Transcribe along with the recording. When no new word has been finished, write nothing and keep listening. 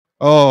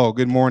Oh,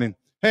 good morning.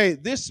 Hey,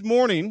 this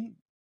morning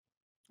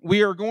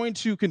we are going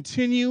to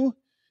continue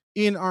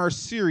in our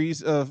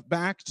series of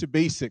Back to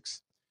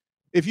Basics.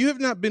 If you have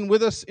not been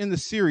with us in the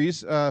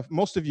series,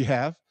 most of you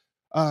have,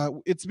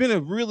 it's been a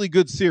really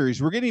good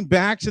series. We're getting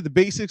back to the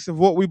basics of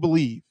what we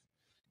believe,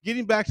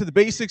 getting back to the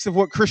basics of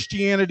what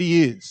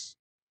Christianity is,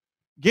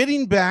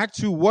 getting back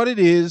to what it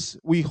is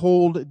we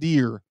hold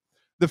dear.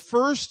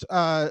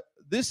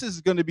 This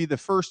is going to be the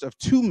first of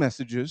two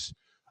messages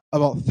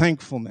about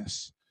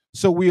thankfulness.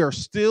 So we are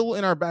still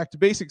in our Back to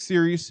Basics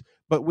series,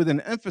 but with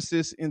an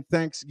emphasis in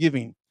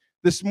thanksgiving.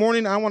 This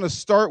morning, I want to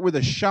start with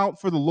a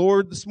shout for the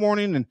Lord this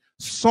morning. And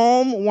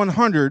Psalm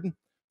 100,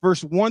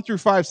 verse 1 through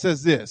 5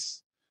 says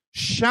this: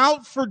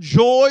 shout for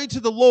joy to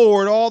the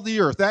Lord, all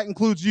the earth. That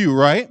includes you,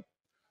 right?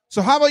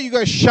 So how about you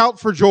guys shout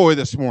for joy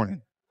this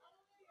morning?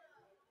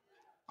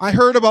 I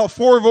heard about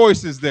 4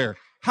 voices there.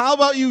 How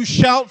about you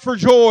shout for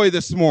joy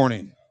this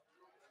morning?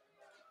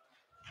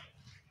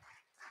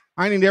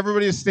 I need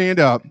everybody to stand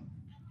up.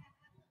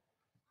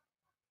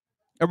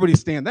 Everybody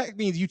stand. That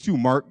means you too,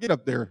 Mark. Get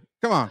up there.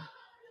 Come on.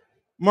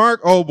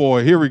 Mark, oh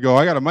boy, here we go.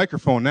 I got a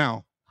microphone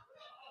now.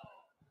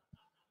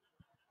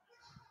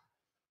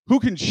 Who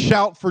can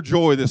shout for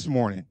joy this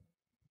morning?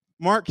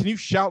 Mark, can you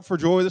shout for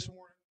joy this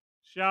morning?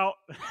 Shout.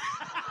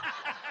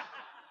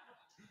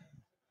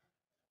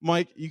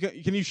 Mike,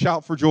 can you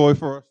shout for joy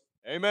for us?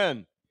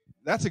 Amen.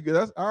 That's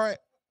all right.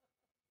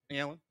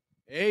 Alan?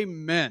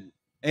 Amen.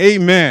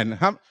 Amen.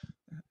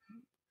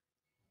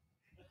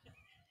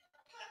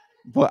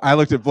 But I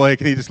looked at Blake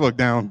and he just looked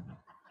down.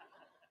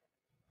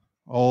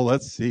 Oh,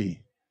 let's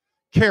see.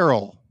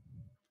 Carol.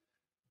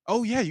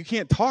 Oh, yeah, you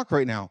can't talk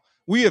right now.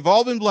 We have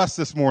all been blessed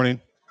this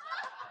morning.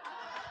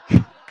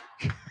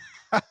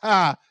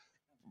 Oh,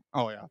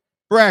 yeah.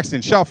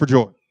 Braxton, shout for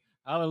joy.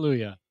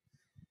 Hallelujah.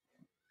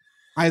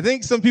 I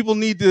think some people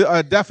need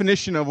a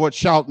definition of what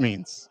shout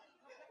means.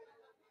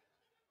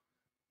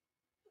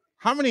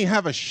 How many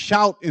have a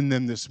shout in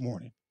them this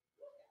morning?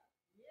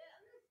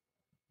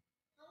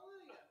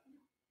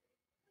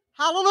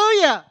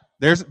 Hallelujah.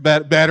 There's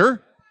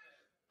better.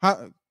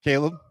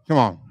 Caleb, come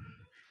on.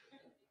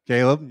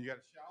 Caleb, you got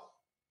a shout?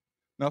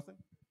 Nothing?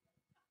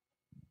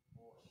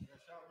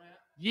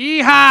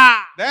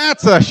 Yeehaw!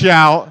 That's a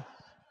shout.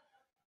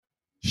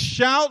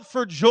 Shout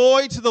for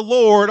joy to the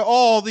Lord,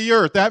 all the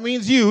earth. That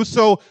means you.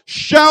 So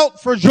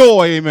shout for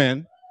joy.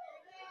 Amen.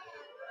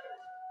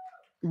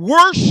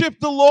 Worship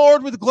the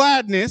Lord with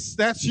gladness.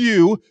 That's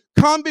you.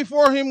 Come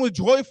before him with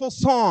joyful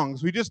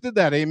songs. We just did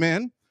that.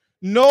 Amen.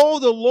 Know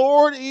the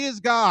Lord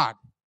is God.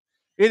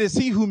 It is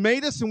he who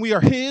made us, and we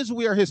are his.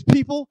 We are his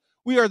people.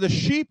 We are the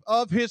sheep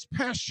of his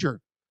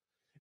pasture.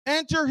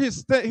 Enter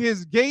his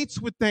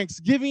gates with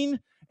thanksgiving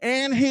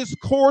and his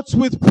courts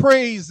with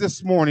praise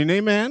this morning.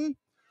 Amen.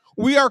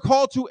 We are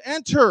called to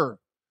enter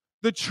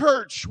the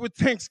church with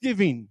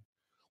thanksgiving.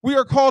 We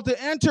are called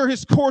to enter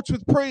his courts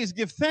with praise.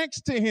 Give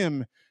thanks to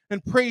him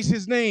and praise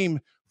his name.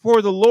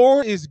 For the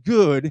Lord is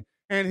good,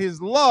 and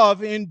his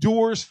love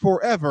endures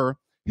forever.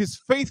 His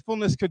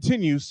faithfulness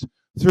continues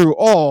through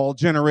all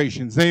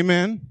generations.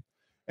 Amen.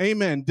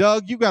 Amen.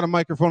 Doug, you got a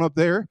microphone up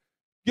there.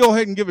 Go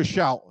ahead and give a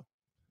shout.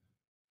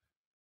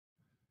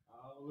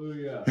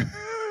 Hallelujah.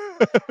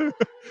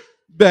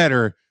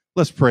 Better.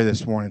 Let's pray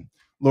this morning.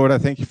 Lord, I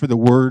thank you for the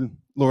word.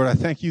 Lord, I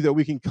thank you that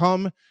we can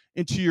come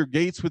into your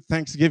gates with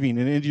thanksgiving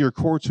and into your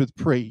courts with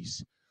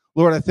praise.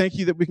 Lord, I thank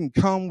you that we can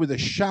come with a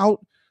shout,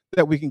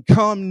 that we can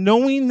come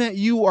knowing that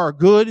you are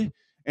good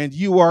and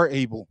you are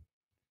able.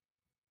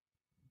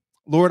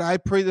 Lord, I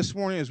pray this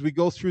morning as we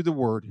go through the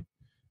word,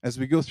 as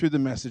we go through the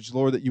message,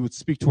 Lord, that you would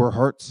speak to our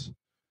hearts.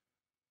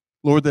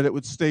 Lord, that it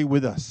would stay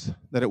with us,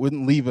 that it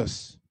wouldn't leave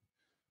us.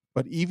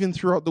 But even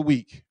throughout the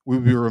week, we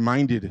will be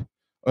reminded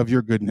of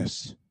your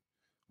goodness.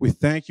 We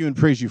thank you and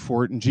praise you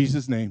for it in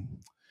Jesus' name.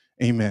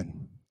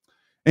 Amen.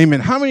 Amen.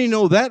 How many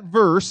know that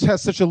verse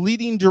has such a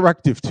leading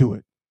directive to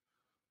it?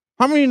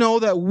 How many know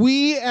that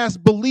we as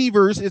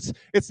believers,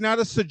 it's not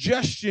a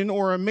suggestion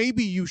or a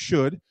maybe you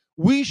should.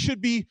 We should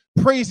be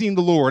praising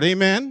the Lord.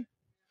 Amen.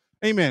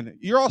 Amen.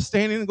 You're all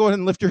standing. Go ahead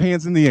and lift your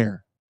hands in the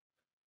air.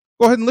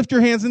 Go ahead and lift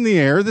your hands in the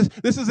air.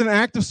 This is an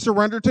act of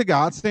surrender to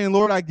God, saying,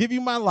 Lord, I give you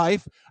my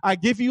life. I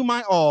give you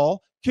my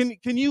all. Can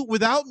you,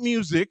 without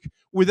music,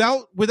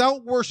 without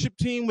worship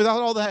team, without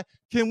all that,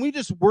 can we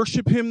just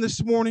worship him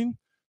this morning?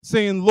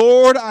 Saying,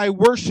 Lord, I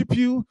worship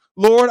you.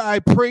 Lord, I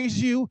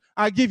praise you.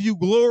 I give you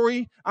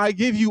glory. I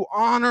give you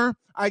honor.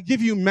 I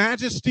give you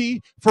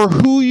majesty for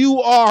who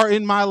you are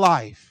in my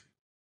life.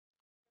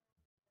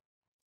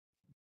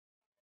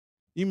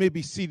 You may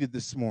be seated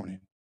this morning.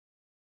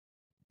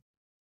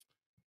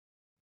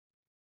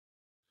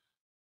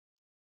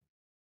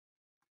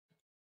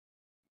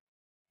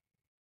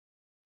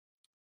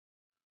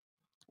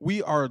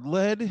 We are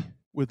led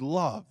with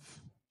love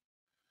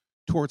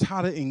towards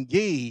how to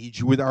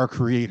engage with our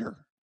Creator.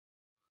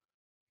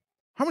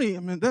 How many? I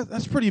mean,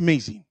 that's pretty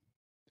amazing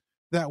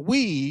that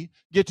we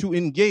get to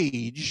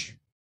engage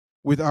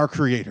with our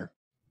Creator.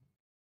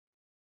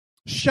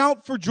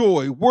 Shout for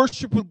joy,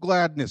 worship with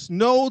gladness.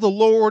 Know the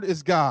Lord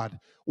is God.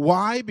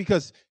 Why?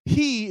 Because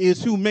he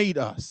is who made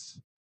us.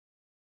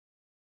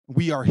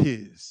 We are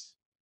his.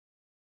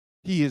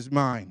 He is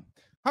mine.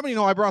 How many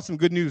know I brought some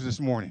good news this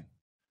morning?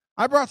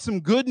 I brought some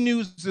good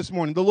news this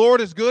morning. The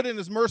Lord is good and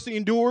his mercy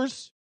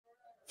endures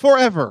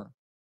forever.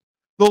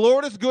 The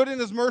Lord is good and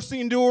his mercy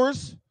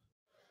endures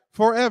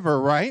forever,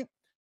 right?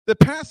 The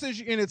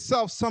passage in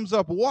itself sums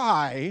up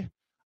why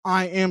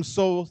I am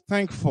so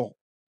thankful.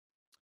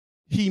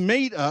 He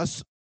made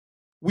us.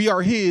 We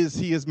are his.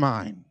 He is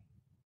mine.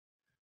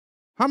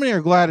 How many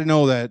are glad to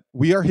know that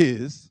we are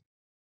his?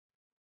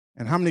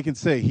 And how many can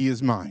say he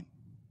is mine?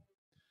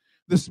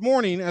 This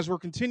morning, as we're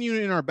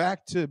continuing in our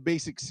Back to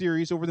Basics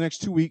series over the next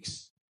 2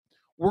 weeks,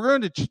 we're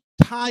going to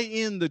tie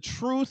in the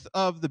truth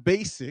of the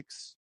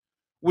basics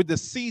with the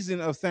season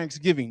of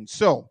Thanksgiving.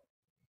 So,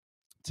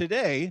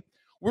 today,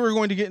 we're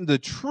going to get into the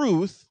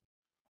truth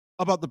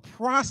about the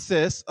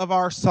process of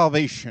our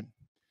salvation.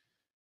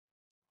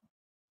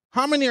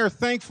 How many are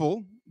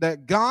thankful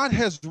that God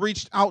has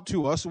reached out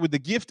to us with the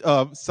gift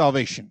of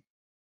salvation?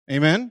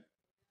 Amen?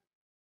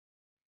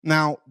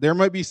 Now, there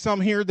might be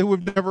some here who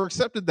have never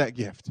accepted that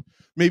gift.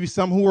 Maybe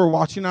some who are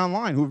watching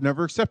online who have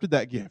never accepted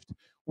that gift.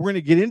 We're going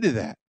to get into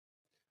that.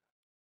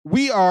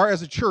 We are,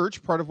 as a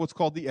church, part of what's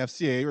called the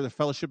FCA, or the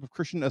Fellowship of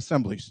Christian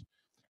Assemblies.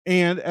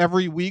 And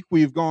every week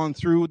we've gone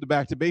through the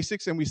Back to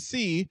Basics, and we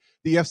see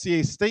the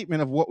FCA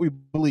statement of what we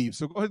believe.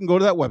 So go ahead and go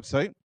to that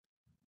website.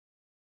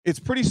 It's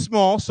pretty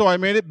small, so I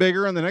made it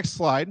bigger on the next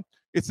slide.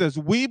 It says,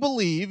 we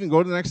believe, and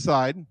go to the next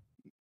slide.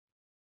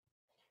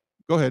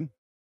 Go ahead.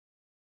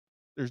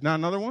 There's not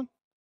another one?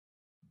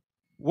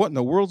 What in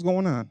the world's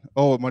going on?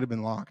 Oh, it might have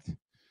been locked.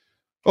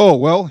 Oh,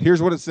 well,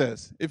 here's what it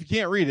says. If you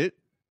can't read it,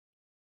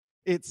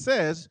 it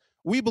says,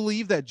 we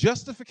believe that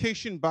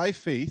justification by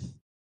faith,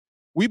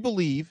 in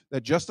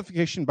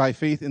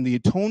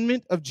the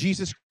atonement of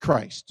Jesus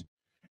Christ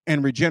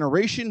and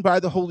regeneration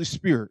by the Holy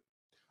Spirit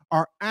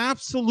are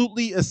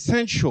absolutely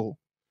essential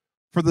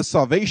for the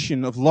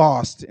salvation of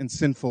lost and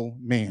sinful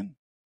man.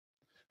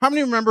 How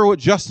many remember what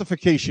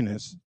justification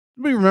is?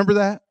 Anybody remember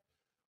that?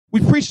 We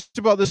preached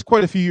about this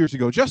quite a few years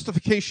ago.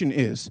 Justification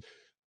is,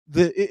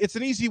 it's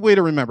an easy way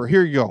to remember.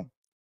 Here you go.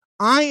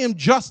 I am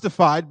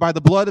justified by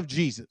the blood of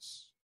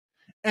Jesus.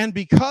 And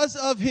because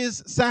of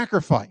his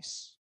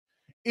sacrifice,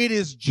 it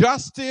is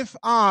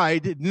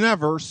justified,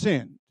 never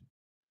sinned.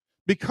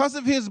 Because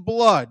of his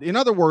blood, in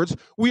other words,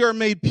 we are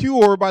made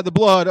pure by the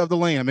blood of the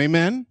Lamb.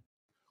 Amen?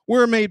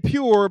 We're made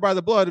pure by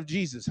the blood of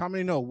Jesus. How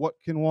many know what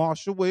can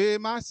wash away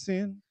my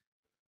sin?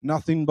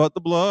 Nothing but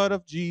the blood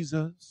of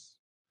Jesus.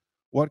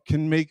 What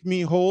can make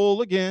me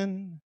whole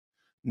again?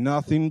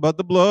 Nothing but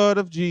the blood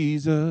of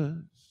Jesus.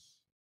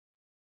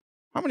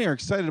 How many are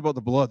excited about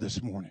the blood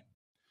this morning?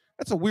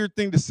 That's a weird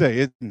thing to say,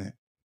 isn't it?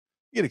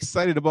 You get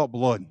excited about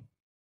blood.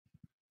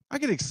 I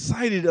get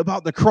excited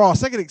about the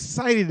cross. I get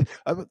excited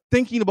about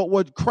thinking about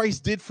what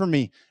Christ did for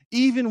me,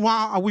 even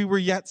while we were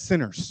yet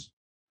sinners.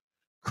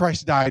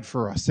 Christ died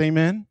for us.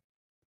 Amen?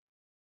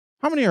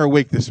 How many are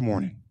awake this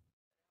morning?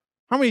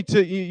 How many,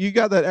 you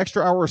got that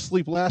extra hour of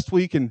sleep last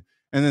week, and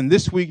then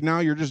this week now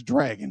you're just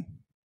dragging,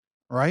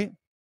 right?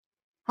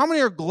 How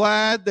many are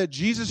glad that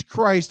Jesus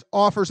Christ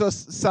offers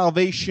us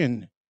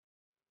salvation?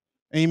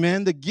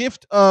 Amen. The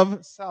gift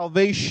of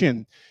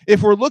salvation.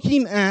 If we're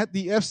looking at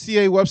the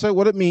FCA website,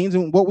 what it means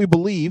and what we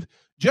believe,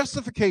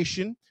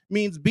 justification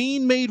means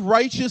being made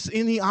righteous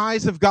in the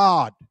eyes of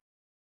God.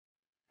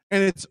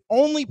 And it's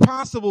only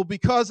possible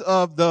because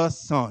of the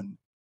Son.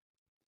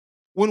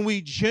 When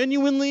we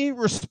genuinely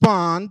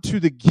respond to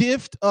the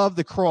gift of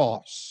the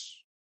cross,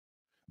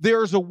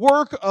 there's a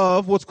work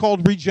of what's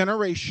called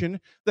regeneration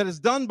that is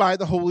done by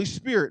the Holy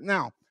Spirit.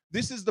 Now,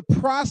 this is the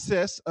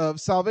process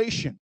of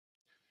salvation.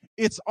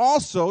 It's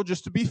also,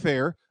 just to be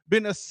fair,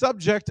 been a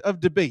subject of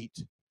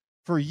debate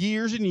for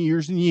years and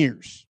years and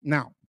years.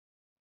 Now,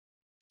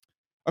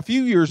 a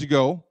few years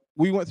ago,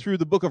 we went through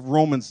the book of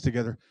Romans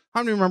together.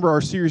 How many remember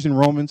our series in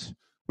Romans?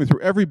 We went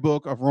through every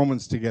book of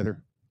Romans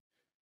together.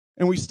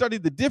 And we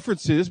studied the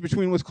differences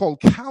between what's called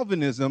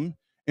Calvinism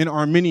and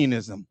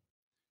Arminianism.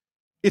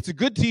 It's a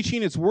good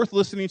teaching. It's worth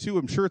listening to.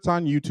 I'm sure it's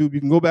on YouTube. You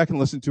can go back and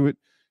listen to it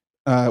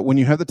when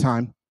you have the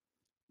time.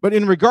 But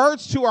in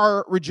regards to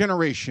our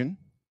regeneration,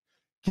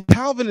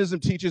 Calvinism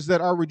teaches that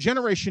our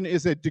regeneration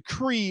is a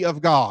decree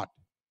of God.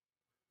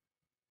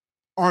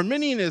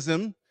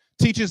 Arminianism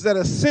teaches that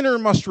a sinner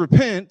must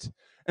repent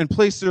and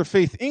place their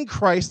faith in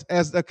Christ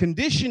as a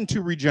condition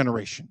to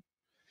regeneration.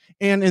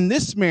 And in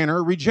this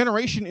manner,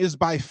 regeneration is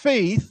by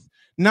faith,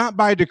 not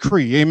by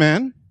decree.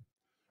 Amen?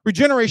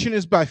 Regeneration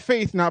is by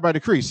faith, not by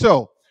decree.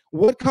 So,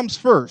 what comes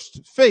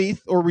first,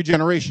 faith or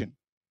regeneration?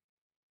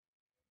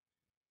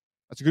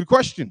 That's a good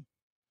question.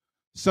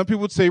 Some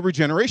people would say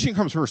regeneration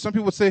comes first. Some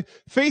people would say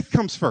faith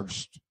comes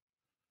first.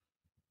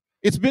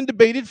 It's been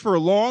debated for a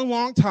long,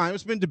 long time.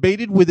 It's been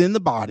debated within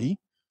the body.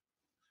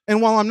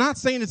 And while I'm not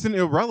saying it's an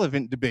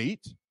irrelevant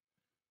debate,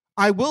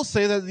 I will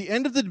say that at the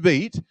end of the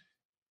debate,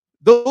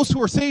 those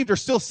who are saved are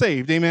still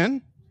saved.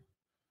 Amen?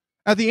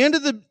 At the end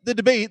of the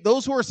debate,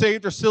 those who are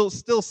saved are still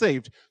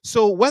saved.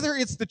 So whether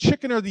it's the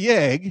chicken or the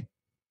egg,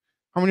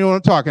 How many know what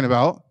I'm talking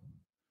about?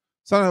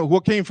 So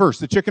what came first,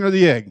 the chicken or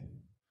the egg?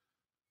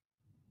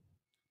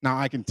 Now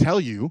I can tell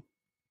you,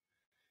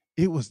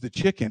 it was the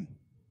chicken.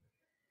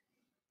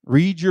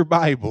 Read your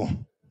Bible.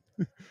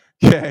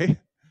 Okay?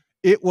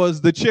 It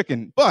was the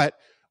chicken. But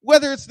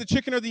whether it's the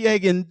chicken or the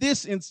egg in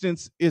this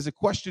instance is a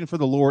question for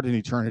the Lord in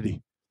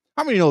eternity.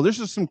 How many know there's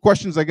just some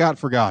questions I got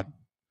for God?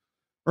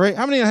 All right?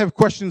 How many have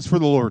questions for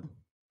the Lord?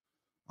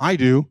 I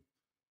do.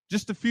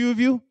 Just a few of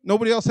you?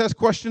 Nobody else has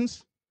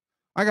questions?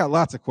 I got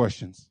lots of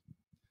questions.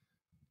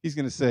 He's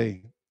going to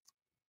say,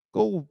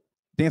 go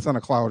dance on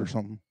a cloud or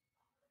something.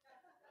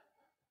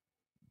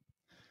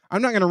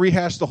 I'm not going to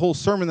rehash the whole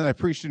sermon that I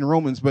preached in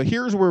Romans, but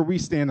here's where we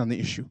stand on the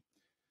issue.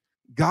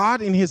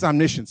 God in his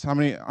omniscience, how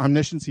many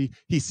omniscience?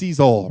 He sees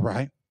all,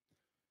 right?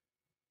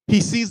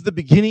 He sees the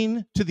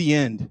beginning to the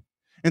end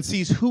and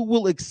sees who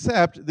will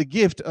accept the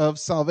gift of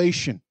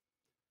salvation.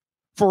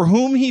 For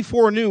whom he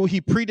foreknew,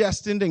 he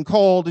predestined and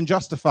called and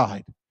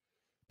justified.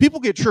 People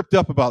get tripped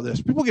up about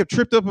this. People get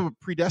tripped up about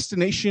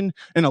predestination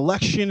and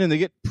election, and they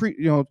get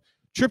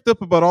tripped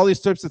up about all these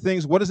types of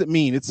things. What does it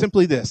mean? It's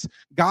simply this.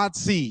 God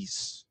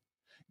sees.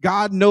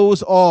 God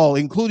knows all,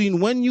 including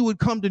when you would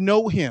come to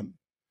know him.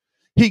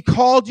 He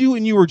called you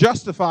and you were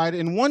justified,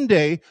 and one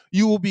day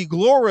you will be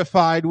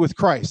glorified with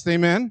Christ.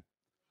 Amen?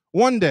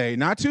 One day,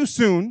 not too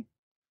soon.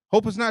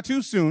 Hope it's not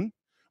too soon.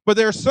 But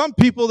there are some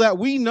people that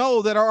we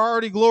know that are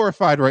already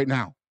glorified right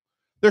now.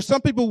 There's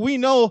some people we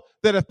know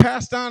that have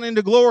passed on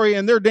into glory,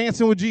 and they're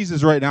dancing with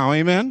Jesus right now.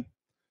 Amen?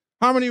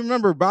 How many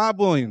remember Bob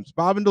Williams,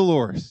 Bob and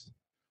Dolores?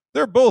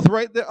 They're both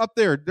right there, up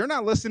there. They're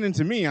not listening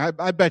to me, I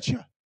bet you.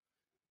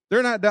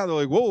 They're not down. They're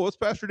like, whoa, what's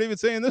Pastor David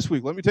saying this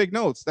week? Let me take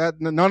notes.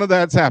 None of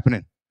that's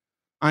happening,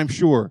 I'm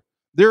sure.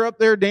 They're up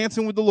there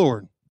dancing with the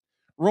Lord.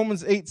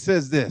 Romans 8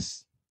 says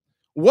this.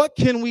 What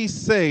can we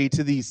say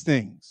to these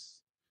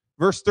things?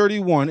 Verse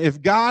 31, if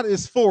God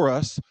is for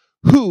us,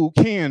 who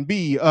can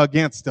be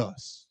against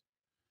us?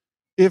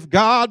 If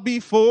God be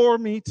for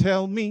me,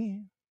 tell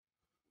me,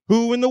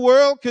 who in the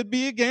world could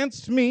be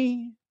against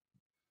me?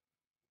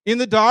 In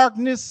the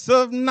darkness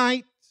of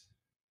night,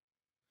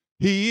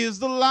 he is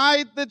the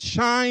light that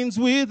shines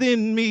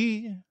within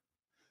me.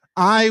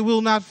 I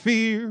will not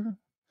fear.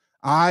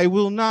 I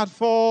will not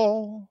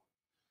fall.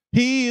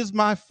 He is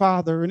my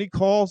Father, and he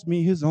calls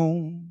me his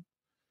own.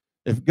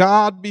 If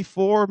God be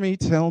for me,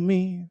 tell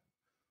me,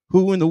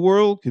 who in the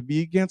world could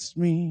be against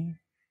me?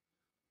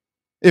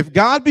 If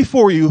God be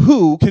for you,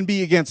 who can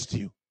be against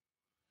you?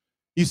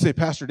 You say,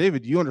 Pastor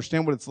David, do you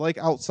understand what it's like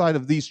outside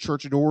of these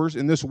church doors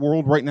in this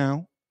world right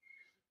now?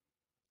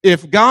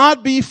 If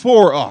God be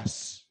for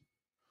us,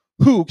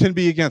 who can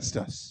be against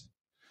us?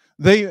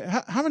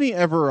 How many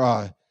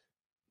ever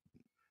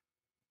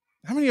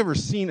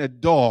seen a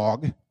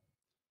dog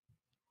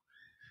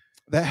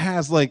that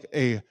has like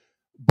a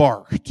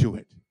bark to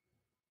it?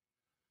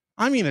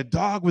 I mean, a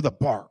dog with a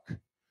bark.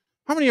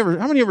 How many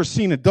ever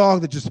seen a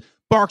dog that just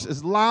barks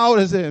as loud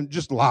as it,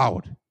 just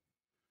loud,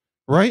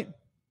 right?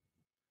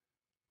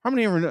 How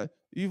many ever?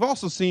 You've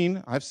also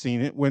seen, I've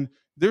seen it, when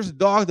there's a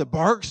dog that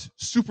barks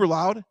super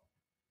loud,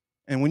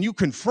 and when you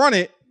confront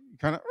it,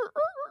 kind of,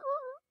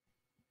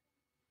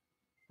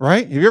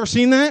 right? Have you ever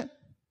seen that?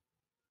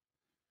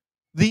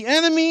 The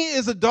enemy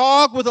is a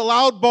dog with a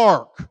loud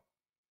bark,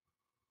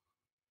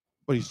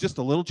 but he's just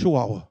a little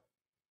chihuahua.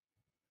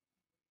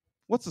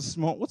 What's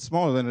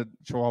smaller than a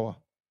chihuahua?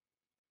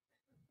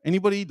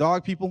 Anybody,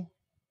 dog people?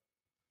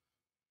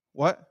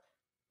 What?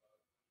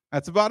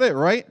 That's about it,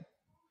 right?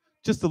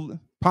 Just a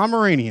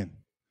Pomeranian.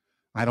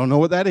 I don't know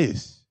what that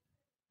is.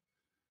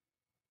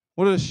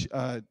 What is,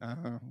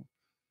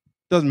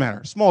 doesn't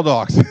matter. Small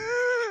dogs.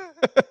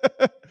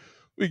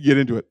 We can get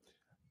into it.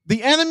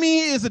 The enemy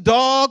is a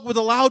dog with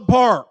a loud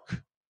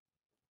bark.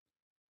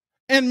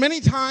 And many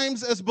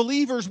times as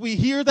believers, we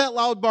hear that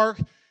loud bark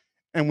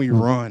and we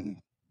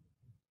run.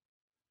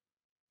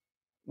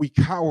 We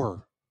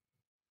cower.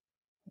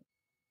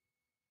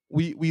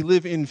 We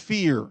live in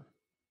fear.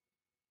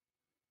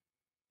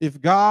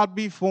 If God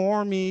be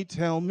for me,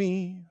 tell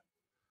me,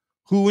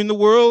 who in the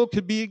world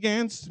could be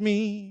against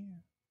me?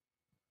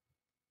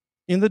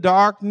 In the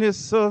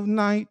darkness of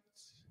night,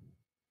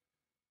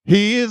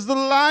 he is the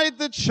light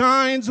that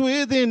shines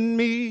within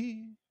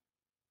me.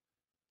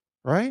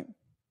 Right?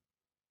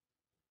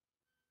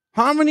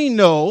 How many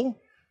know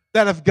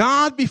that if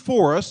God be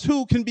for us,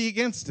 who can be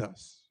against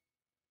us?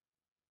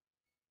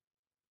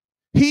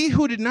 He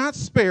who did not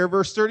spare,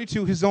 verse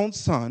 32, his own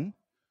son,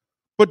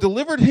 but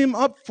delivered him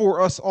up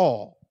for us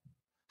all,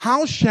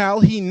 how shall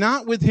he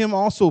not with him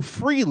also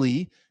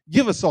freely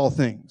give us all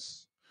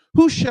things?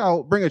 Who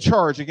shall bring a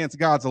charge against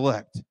God's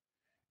elect?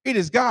 It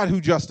is God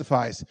who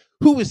justifies.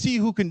 Who is he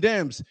who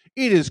condemns?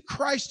 It is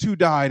Christ who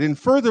died, and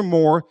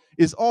furthermore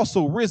is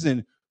also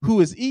risen, who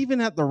is even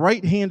at the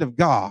right hand of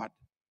God,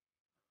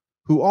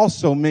 who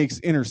also makes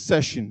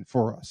intercession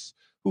for us,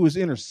 who is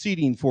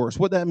interceding for us.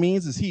 What that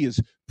means is he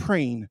is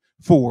praying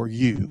for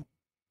you.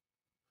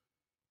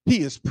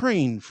 He is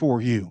praying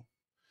for you.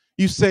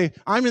 You say,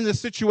 I'm in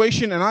this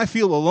situation and I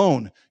feel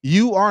alone.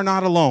 You are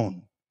not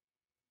alone.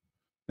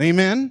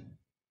 Amen?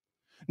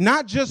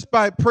 not just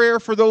by prayer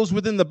for those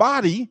within the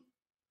body,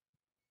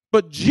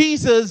 but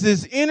Jesus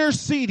is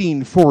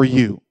interceding for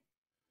you.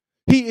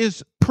 He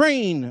is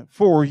praying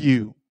for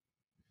you.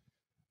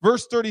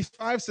 Verse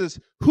 35 says,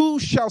 who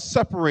shall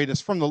separate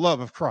us from the love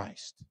of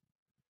Christ?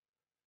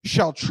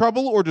 Shall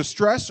trouble or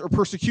distress or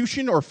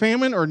persecution or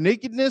famine or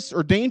nakedness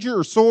or danger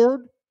or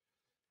sword?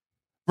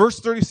 Verse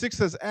 36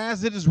 says,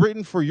 as it is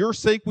written, for your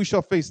sake we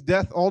shall face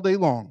death all day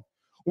long.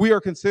 We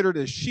are considered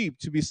as sheep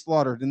to be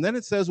slaughtered. And then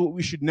it says what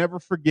we should never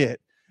forget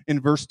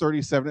in verse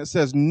 37. It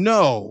says,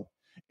 no,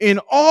 in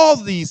all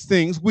these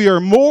things we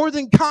are more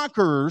than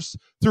conquerors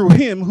through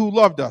him who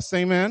loved us.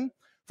 Amen.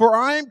 For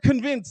I am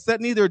convinced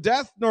that neither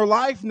death, nor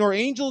life, nor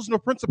angels, nor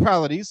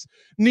principalities,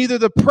 neither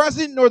the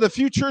present, nor the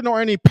future, nor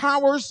any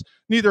powers,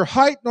 neither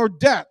height, nor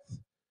depth,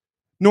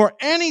 nor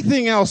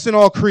anything else in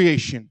all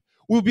creation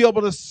will be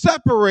able to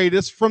separate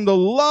us from the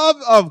love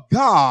of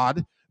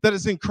God that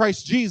is in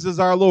Christ Jesus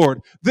our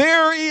Lord.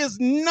 There is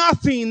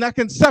nothing that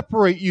can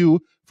separate you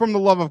from the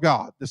love of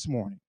God this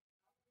morning.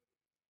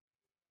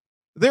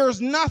 There's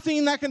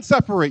nothing that can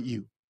separate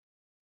you.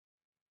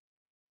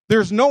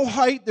 There's no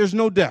height, there's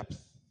no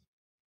depth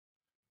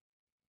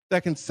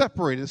that can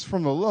separate us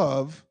from the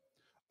love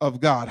of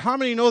God. How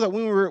many know that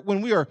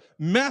when we are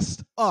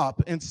messed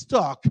up and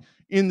stuck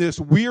in this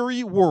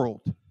weary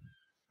world,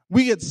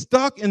 we get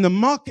stuck in the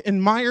muck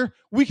and mire,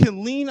 we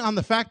can lean on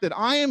the fact that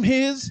I am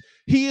his,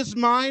 he is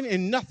mine,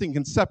 and nothing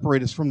can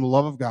separate us from the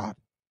love of God.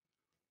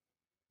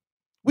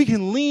 We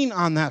can lean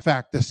on that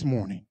fact this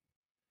morning.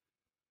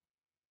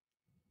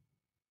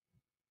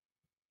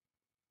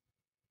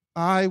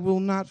 I will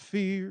not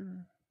fear.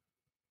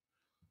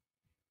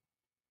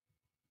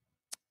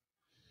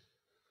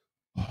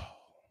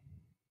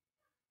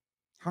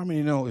 How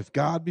many know if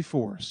God be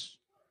for us,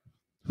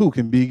 who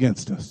can be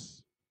against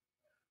us?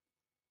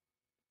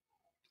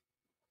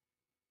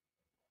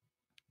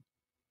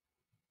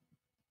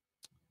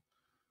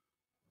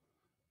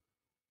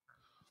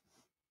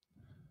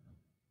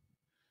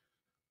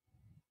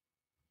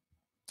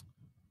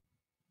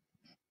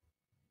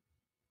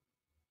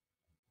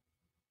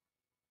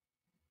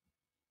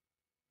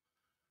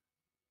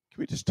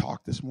 Can we just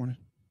talk this morning?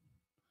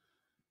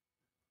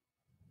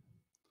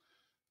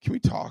 Can we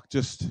talk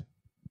just...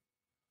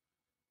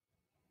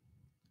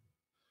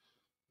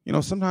 You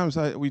know, sometimes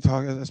we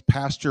talk as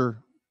pastor,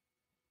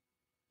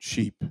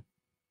 sheep,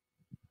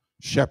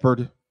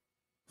 shepherd,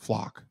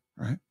 flock,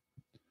 right?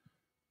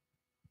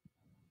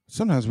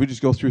 Sometimes we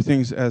just go through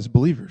things as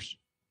believers.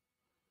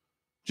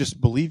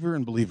 Just believer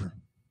and believer.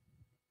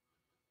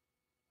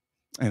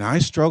 And I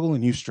struggle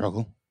and you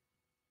struggle.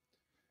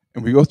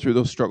 And we go through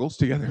those struggles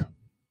together.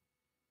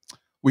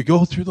 We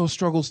go through those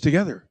struggles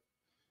together.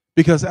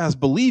 Because as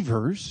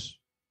believers,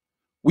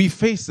 we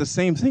face the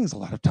same things a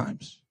lot of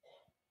times.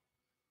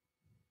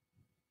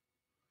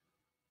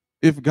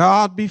 If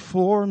God be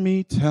for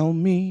me, tell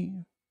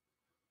me,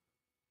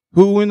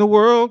 who in the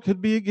world could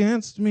be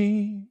against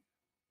me?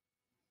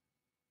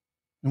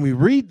 And we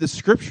read the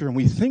scripture and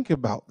we think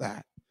about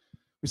that.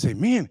 We say,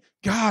 man,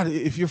 God,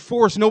 if you're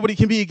for us, nobody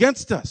can be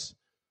against us.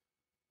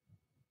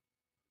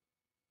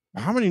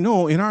 How many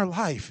know in our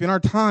life, in our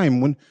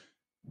time, when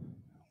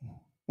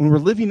we're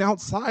living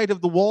outside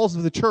of the walls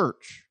of the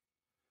church,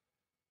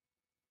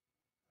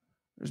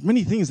 there's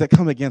many things that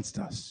come against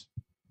us.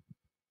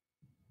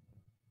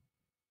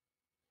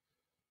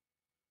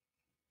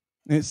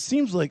 And it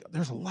seems like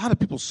there's a lot of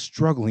people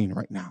struggling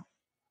right now.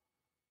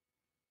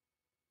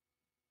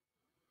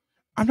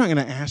 I'm not going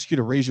to ask you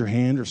to raise your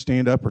hand or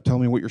stand up or tell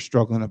me what you're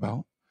struggling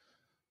about.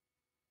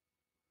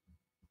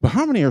 But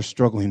how many are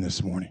struggling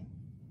this morning?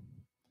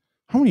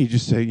 How many of you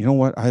just say, you know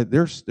what,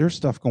 there's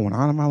stuff going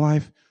on in my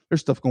life.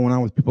 There's stuff going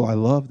on with people I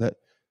love that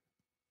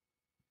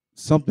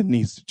something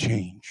needs to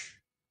change.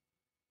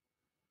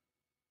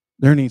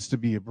 There needs to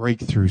be a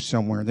breakthrough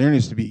somewhere. There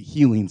needs to be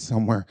healing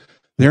somewhere.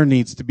 There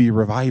needs to be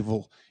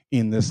revival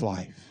in this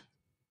life.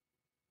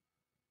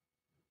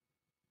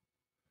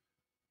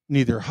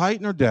 Neither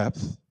height nor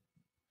depth,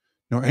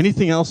 nor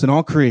anything else in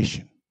all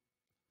creation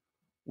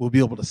will be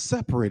able to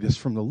separate us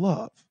from the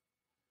love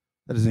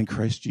that is in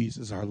Christ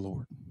Jesus our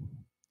Lord.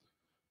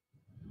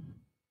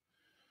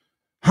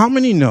 How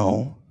many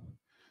know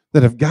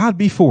that if God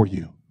be for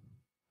you,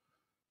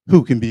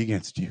 who can be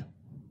against you?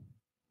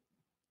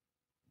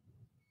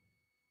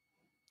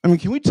 I mean,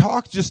 can we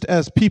talk just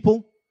as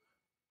people?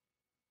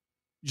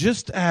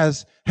 Just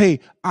as, hey,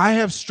 I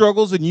have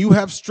struggles and you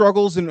have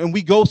struggles and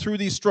we go through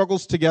these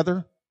struggles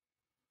together?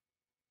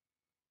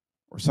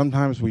 Or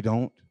sometimes we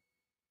don't.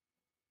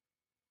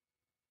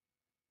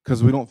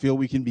 Because we don't feel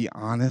we can be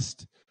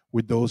honest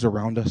with those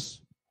around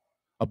us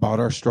about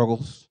our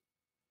struggles.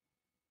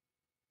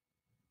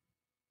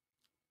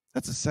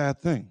 That's a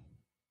sad thing.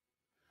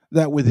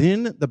 That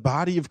within the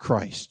body of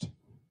Christ,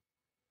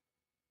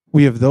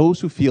 we have those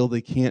who feel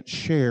they can't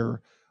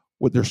share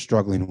what they're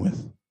struggling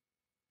with.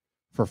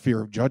 For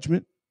fear of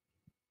judgment,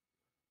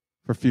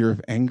 for fear of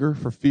anger,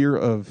 for fear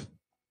of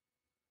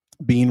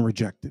being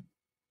rejected.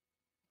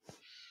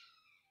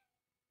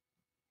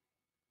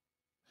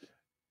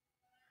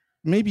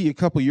 Maybe a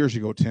couple years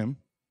ago, Tim,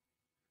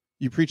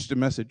 You preached a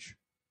message.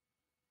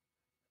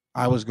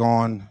 I was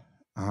gone.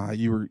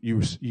 You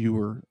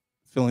were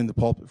filling the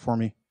pulpit for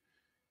me,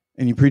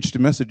 and you preached a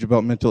message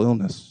about mental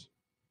illness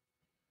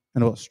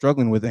and about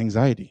struggling with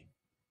anxiety.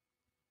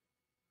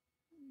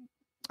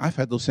 I've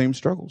had those same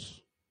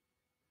struggles.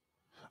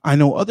 I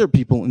know other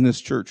people in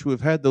this church who have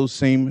had those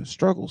same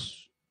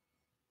struggles.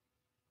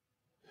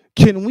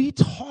 Can we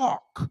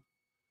talk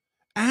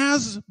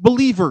as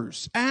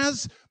believers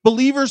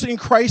in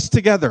Christ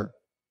together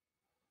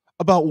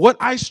about what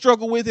I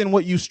struggle with and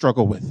what you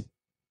struggle with?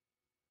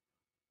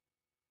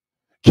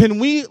 Can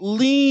we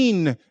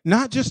lean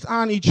not just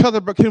on each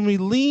other, but can we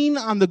lean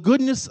on the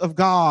goodness of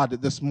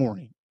God this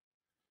morning?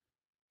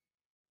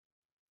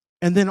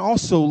 And then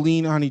also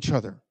lean on each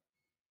other.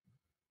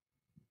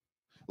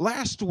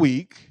 Last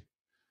week,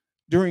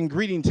 during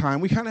greeting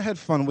time, we kind of had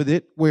fun with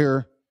it,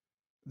 where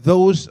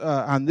those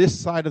on this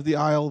side of the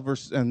aisle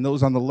and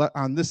those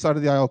on this side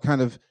of the aisle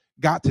kind of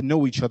got to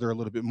know each other a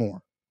little bit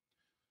more.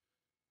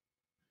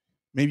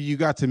 Maybe you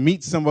got to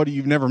meet somebody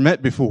you've never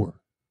met before.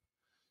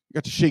 You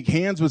got to shake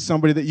hands with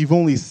somebody that you've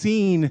only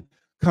seen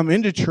come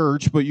into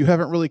church, but you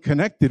haven't really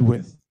connected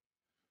with.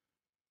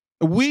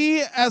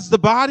 We, as the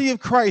body of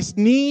Christ,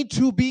 need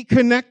to be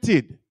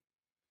connected.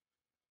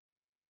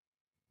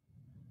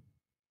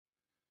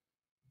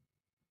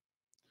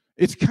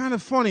 It's kind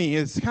of funny.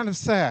 It's kind of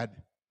sad.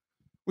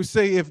 We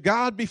say, if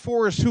God be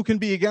for us, who can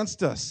be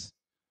against us?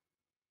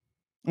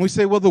 And we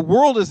say, well, the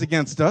world is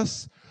against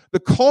us. The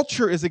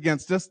culture is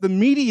against us. The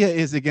media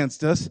is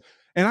against us.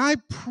 And I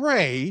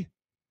pray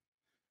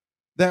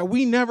that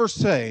we never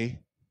say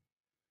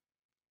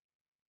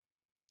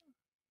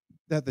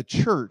that the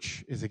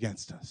church is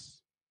against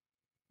us.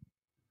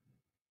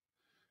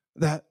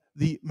 That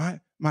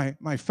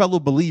my fellow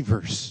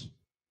believers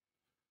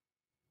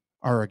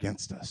are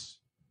against us.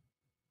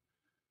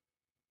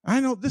 I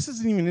know this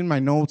isn't even in my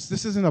notes.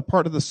 This isn't a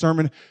part of the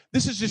sermon.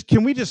 This is just,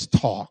 can we just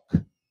talk?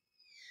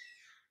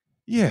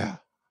 Yeah.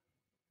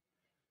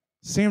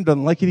 Sam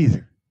doesn't like it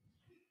either.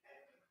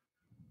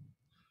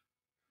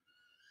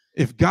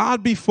 If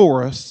God be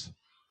for us,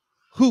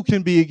 who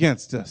can be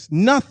against us?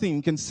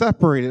 Nothing can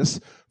separate us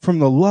from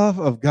the love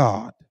of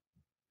God.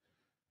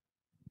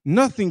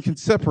 Nothing can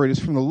separate us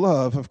from the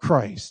love of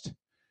Christ.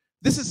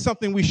 This is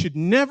something we should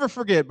never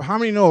forget, but how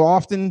many know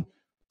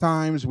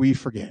oftentimes we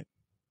forget?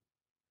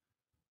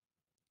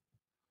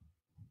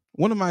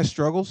 One of my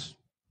struggles,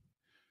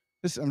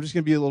 I'm just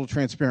going to be a little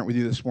transparent with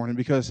you this morning,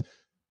 because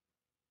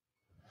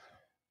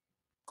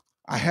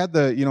I had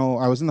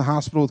I was in the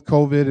hospital with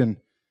COVID,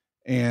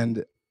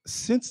 and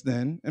since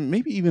then, and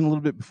maybe even a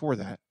little bit before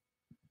that,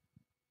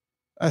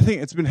 I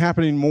think it's been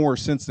happening more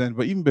since then,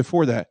 but even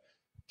before that,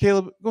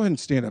 Caleb, go ahead and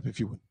stand up if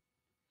you would.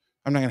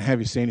 I'm not going to have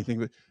you say anything,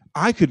 but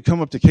I could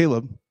come up to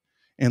Caleb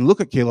and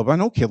look at Caleb. I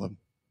know Caleb.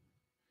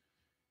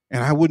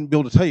 And I wouldn't be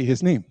able to tell you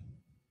his name.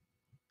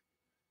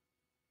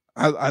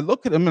 I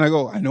look at him and I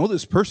go, I know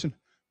this person,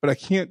 but I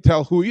can't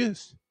tell who he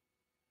is.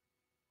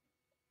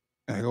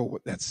 And I go,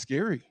 that's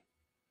scary.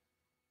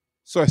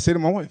 So I say to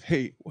my wife,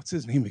 hey, what's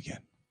his name again?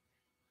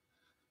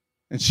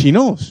 And she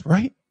knows,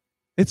 right?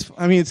 It's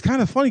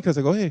kind of funny because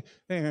I go, hey,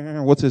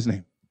 what's his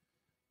name?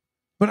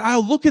 But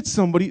I'll look at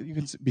somebody, you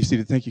can be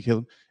seated, thank you,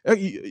 Caleb.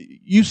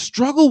 You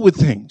struggle with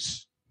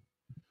things.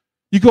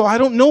 You go, I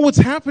don't know what's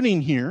happening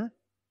here,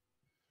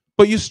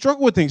 but you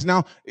struggle with things.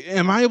 Now,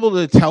 am I able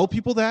to tell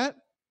people that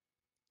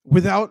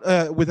without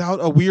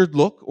a weird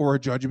look or a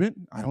judgment?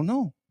 I don't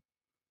know.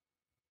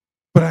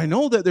 But I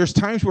know that there's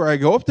times where I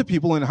go up to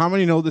people, and how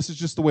many know this is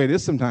just the way it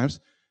is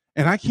sometimes,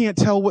 and I can't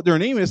tell what their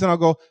name is, and I'll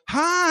go,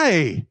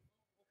 hi.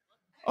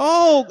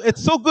 Oh,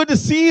 it's so good to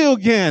see you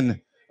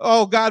again.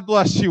 Oh, God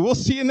bless you. We'll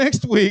see you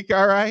next week,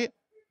 all right?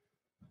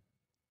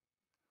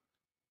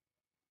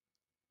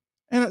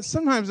 And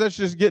sometimes that's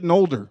just getting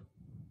older.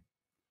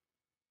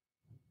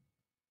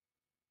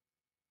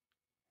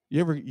 You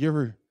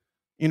ever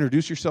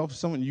introduce yourself to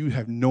someone, you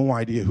have no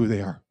idea who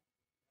they are?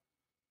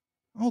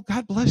 Oh,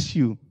 God bless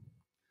you.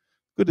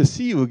 Good to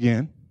see you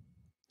again.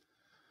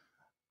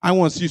 I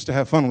once used to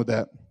have fun with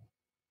that.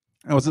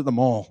 I was at the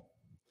mall.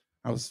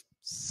 I was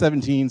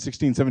 16,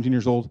 17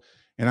 years old,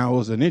 and I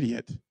was an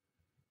idiot.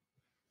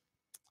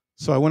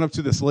 So I went up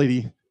to this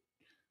lady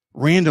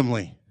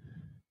randomly,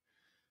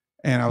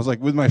 and I was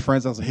like with my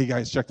friends. I was like, hey,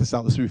 guys, check this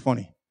out. This would be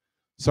funny.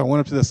 So I went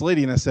up to this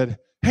lady, and I said,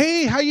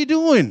 hey, how you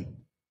doing?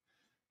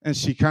 And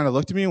she kind of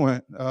looked at me and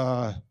went,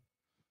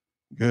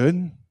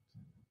 good.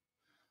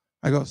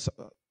 I go, so,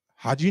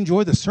 how'd you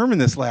enjoy the sermon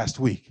this last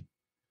week?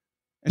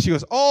 And she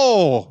goes,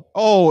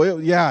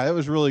 yeah, it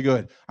was really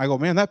good. I go,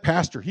 man, that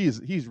pastor,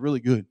 he's really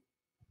good.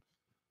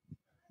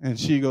 And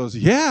she goes,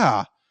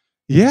 yeah.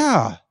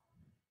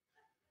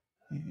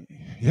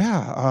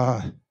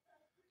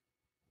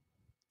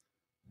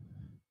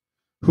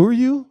 Who are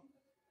you?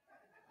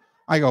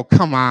 I go,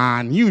 come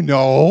on, you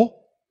know.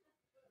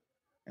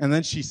 And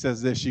then she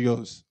says this, she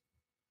goes,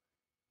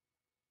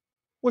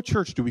 what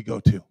church do we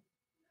go to?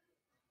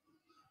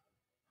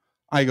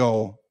 I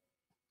go,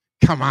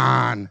 come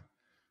on.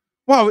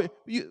 Wow,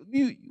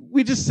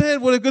 we just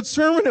said what a good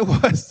sermon it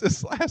was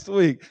this last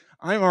week.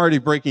 I'm already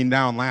breaking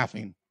down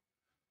laughing.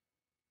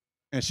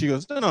 And she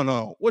goes,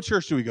 no. What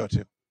church do we go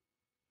to?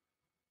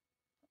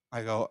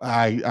 I go,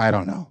 I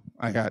don't know.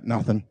 I got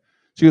nothing.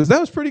 She goes, that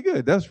was pretty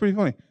good. That was pretty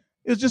funny.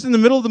 It was just in the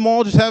middle of the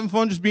mall, just having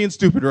fun, just being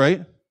stupid,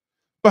 right?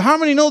 But how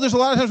many know there's a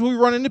lot of times when we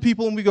run into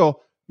people and we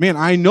go, man,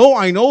 I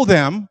know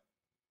them,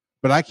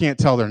 but I can't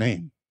tell their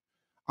name.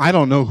 I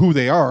don't know who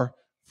they are.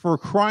 For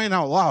crying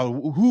out loud,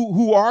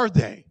 who are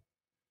they?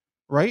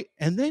 Right?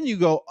 And then you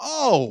go,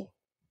 oh,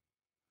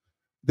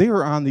 they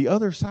were on the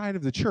other side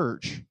of the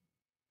church.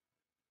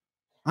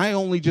 I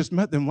only just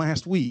met them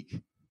last week,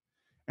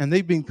 and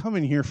they've been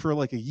coming here for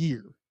like a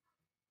year.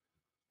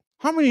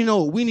 How many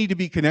know we need to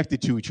be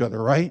connected to each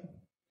other, right?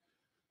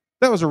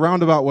 That was a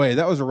roundabout way.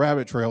 That was a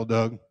rabbit trail,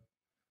 Doug.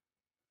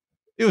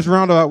 It was a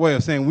roundabout way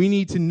of saying we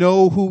need to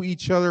know who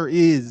each other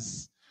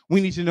is.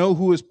 We need to know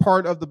who is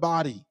part of the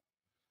body.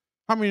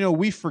 How many know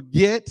we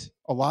forget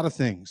a lot of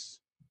things?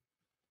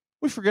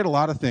 We forget a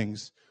lot of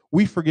things.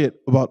 We forget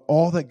about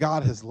all that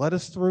God has led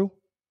us through.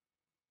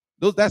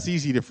 That's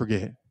easy to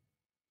forget.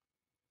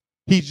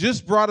 He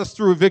just brought us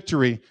through a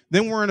victory.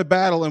 Then we're in a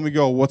battle and we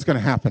go, what's going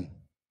to happen?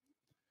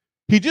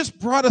 He just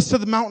brought us to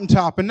the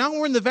mountaintop and now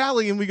we're in the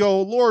valley and we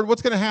go, Lord,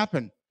 what's going to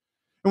happen?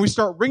 And we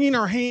start wringing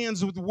our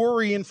hands with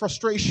worry and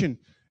frustration.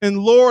 And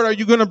Lord, are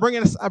you going to bring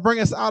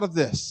us out of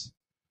this?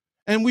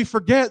 And we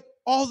forget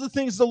all the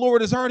things the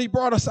Lord has already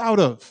brought us out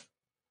of.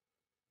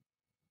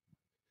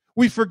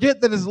 We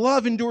forget that his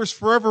love endures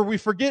forever. We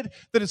forget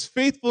that his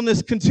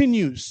faithfulness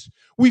continues.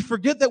 We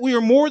forget that we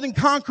are more than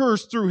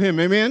conquerors through him.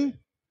 Amen?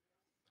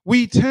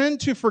 We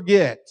tend to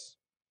forget.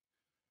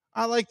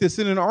 I like this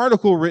in an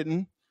article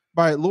written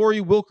by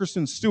Lori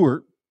Wilkerson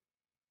Stewart.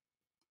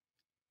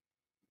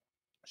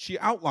 She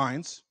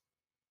outlines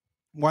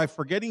why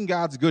forgetting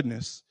God's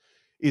goodness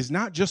is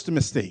not just a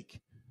mistake,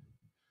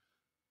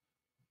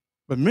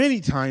 but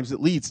many times it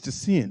leads to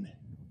sin.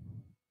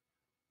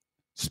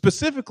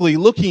 Specifically,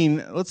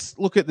 let's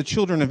look at the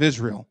children of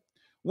Israel.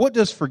 What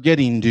does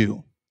forgetting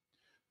do?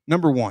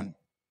 Number one,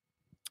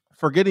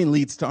 forgetting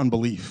leads to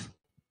unbelief.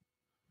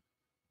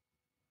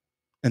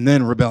 And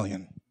then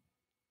rebellion.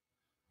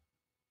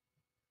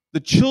 The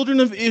children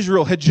of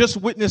Israel had just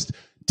witnessed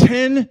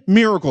 10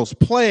 miracles,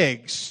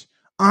 plagues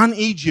on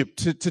Egypt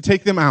to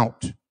take them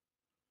out.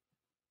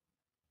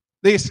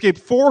 They escaped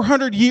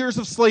 400 years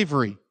of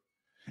slavery.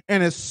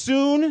 And as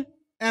soon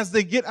as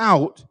they get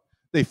out,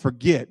 they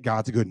forget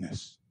God's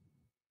goodness.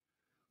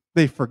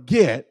 They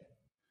forget.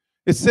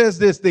 It says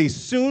this, they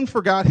soon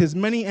forgot his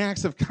many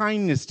acts of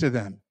kindness to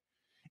them.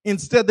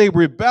 Instead, they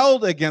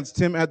rebelled against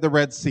him at the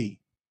Red Sea.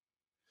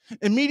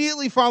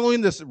 Immediately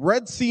following this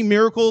Red Sea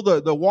miracle,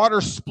 the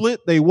water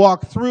split, they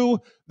walk through,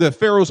 the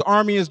Pharaoh's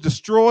army is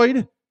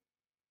destroyed.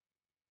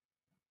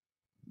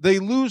 They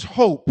lose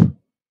hope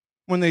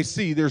when they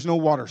see there's no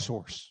water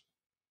source.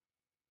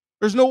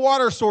 There's no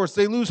water source.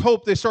 They lose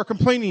hope. They start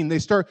complaining. They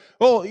start,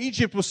 oh,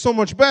 Egypt was so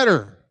much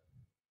better.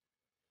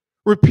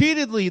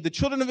 Repeatedly, the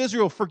children of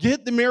Israel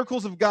forget the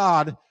miracles of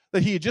God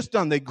that he had just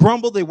done. They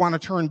grumble. They want to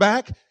turn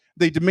back.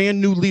 They demand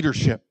new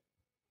leadership.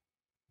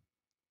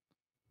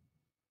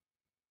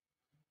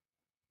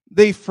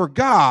 They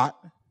forgot.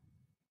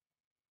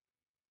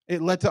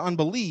 It led to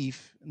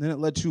unbelief, and then it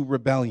led to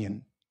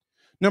rebellion.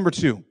 Number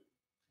two,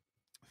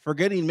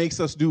 forgetting makes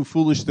us do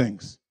foolish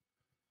things.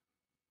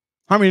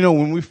 How many know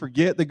when we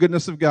forget the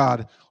goodness of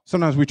God,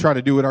 sometimes we try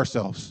to do it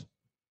ourselves?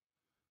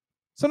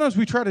 Sometimes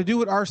we try to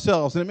do it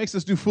ourselves, and it makes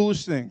us do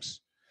foolish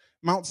things.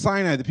 Mount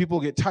Sinai, the people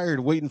get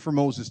tired waiting for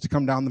Moses to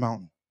come down the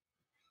mountain.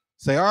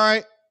 Say, all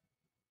right,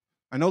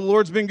 I know the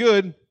Lord's been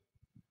good,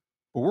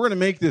 but we're going to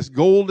make this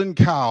golden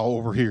cow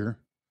over here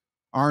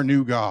our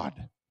new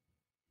God.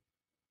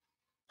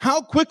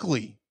 How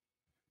quickly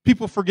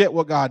people forget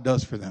what God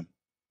does for them.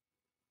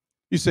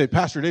 You say,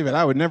 Pastor David,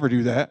 I would never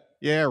do that.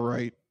 Yeah,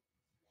 right.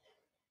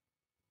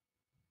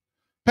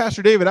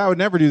 Pastor David, I would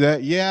never do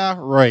that. Yeah,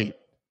 right.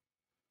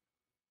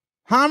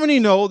 How many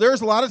know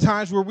there's a lot of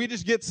times where we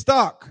just get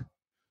stuck?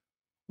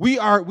 We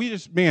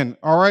just, man,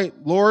 all right,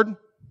 Lord,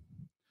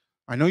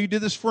 I know you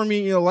did this for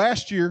me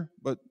last year,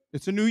 but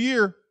it's a new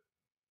year.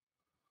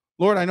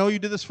 Lord, I know you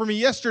did this for me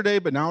yesterday,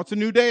 but now it's a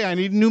new day. I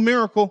need a new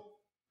miracle.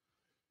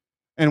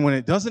 And when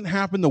it doesn't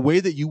happen the way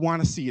that you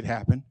want to see it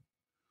happen,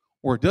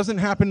 or it doesn't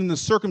happen in the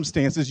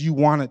circumstances you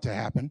want it to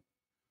happen,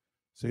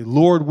 say,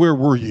 Lord, where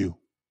were you?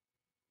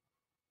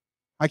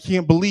 I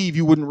can't believe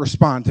you wouldn't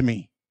respond to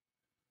me.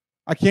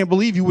 I can't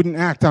believe you wouldn't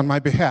act on my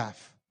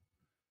behalf.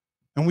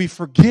 And we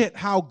forget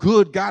how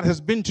good God has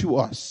been to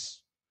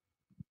us.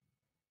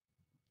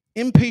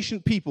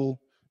 Impatient people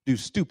do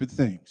stupid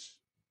things.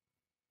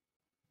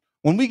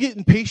 When we get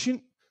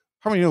impatient,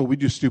 how many know we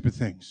do stupid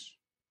things?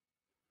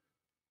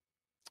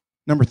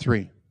 Number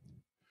three,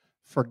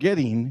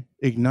 forgetting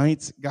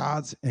ignites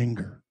God's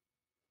anger.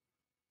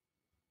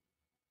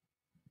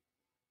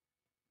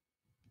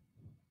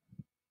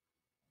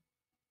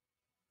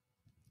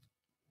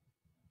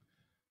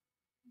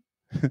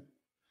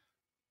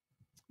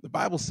 The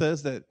Bible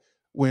says that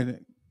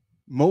when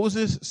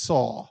Moses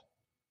saw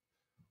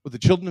what the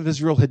children of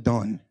Israel had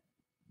done,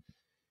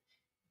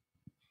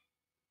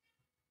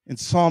 In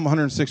Psalm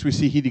 106, we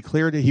see he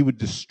declared that he would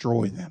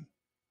destroy them.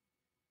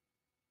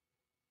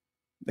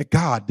 That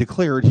God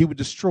declared he would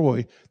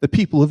destroy the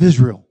people of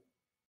Israel.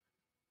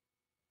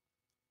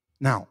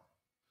 Now,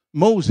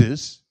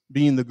 Moses,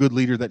 being the good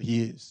leader that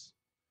he is,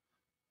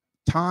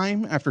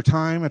 time after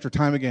time after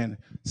time again,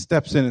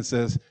 steps in and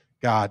says,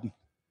 God,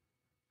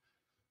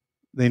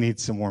 they need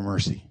some more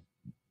mercy.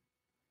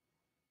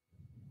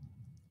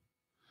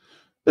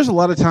 There's a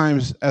lot of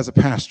times as a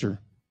pastor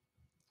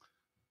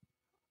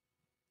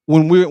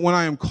when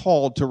I am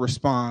called to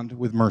respond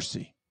with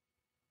mercy.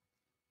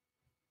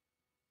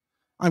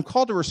 I'm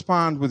called to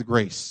respond with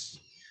grace.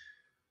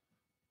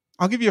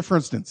 I'll give you a for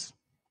instance.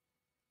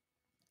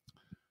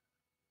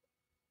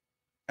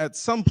 At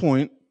some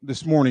point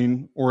this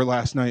morning or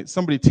last night,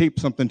 somebody taped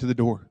something to the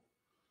door.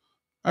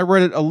 I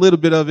read it, a little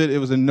bit of it. It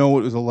was a note,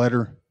 it was a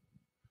letter.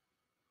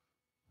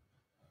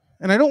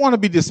 And I don't want to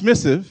be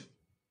dismissive.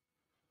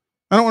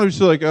 I don't want to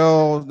be like,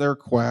 oh, they're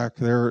quack,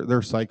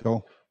 they're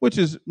psycho, which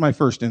is my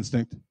first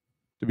instinct,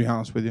 to be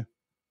honest with you.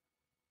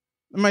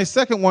 And my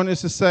second one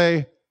is to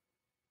say,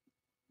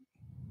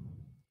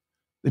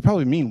 they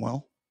probably mean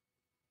well.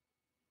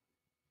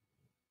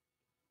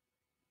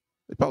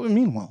 They probably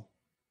mean well.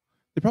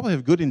 They probably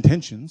have good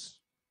intentions.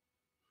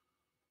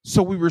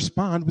 So we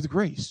respond with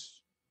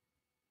grace.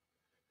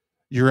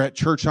 You're at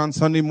church on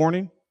Sunday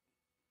morning.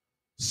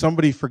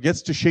 Somebody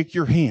forgets to shake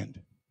your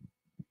hand.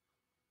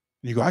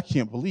 And you go, I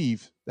can't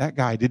believe that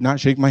guy did not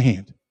shake my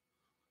hand.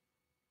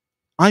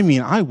 I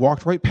mean, I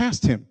walked right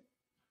past him.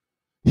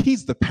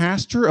 He's the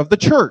pastor of the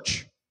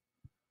church.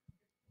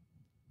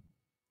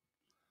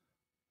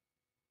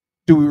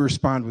 Do we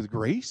respond with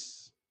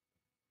grace?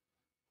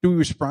 Do we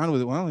respond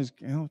with, well, he's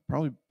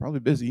probably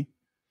busy.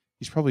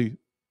 He's probably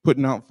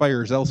putting out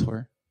fires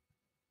elsewhere.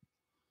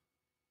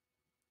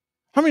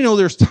 How many know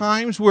there's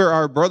times where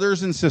our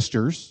brothers and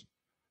sisters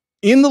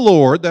in the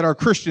Lord that are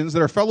Christians,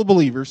 that are fellow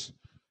believers,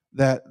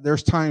 that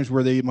there's times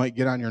where they might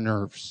get on your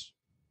nerves?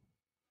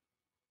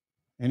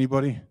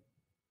 Anybody?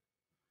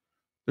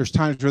 There's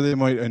times where they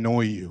might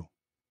annoy you,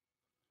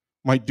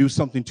 might do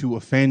something to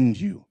offend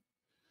you,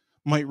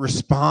 might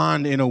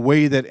respond in a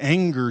way that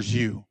angers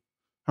you.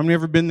 How many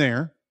ever been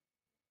there?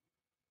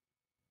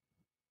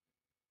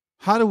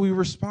 How do we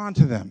respond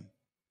to them?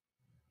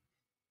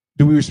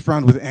 Do we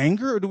respond with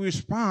anger or do we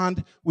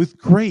respond with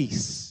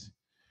grace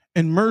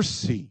and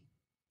mercy?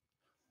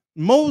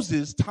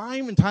 Moses,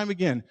 time and time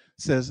again,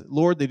 says,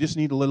 Lord, they just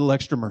need a little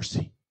extra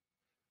mercy.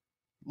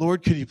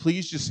 Lord, could you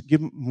please just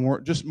give them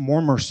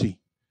more mercy?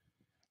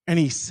 And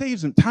he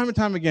saves them time and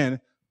time again.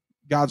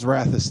 God's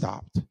wrath is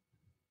stopped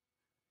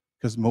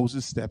because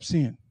Moses steps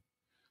in.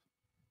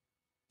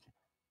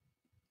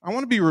 I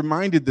want to be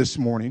reminded this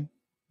morning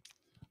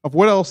of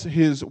what else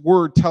his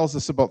word tells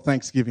us about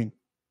thanksgiving.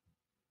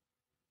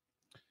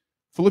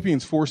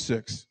 Philippians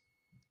 4:6.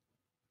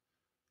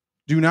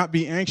 Do not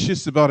be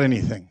anxious about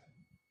anything,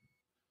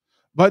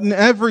 but in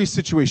every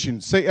situation,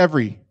 say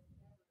every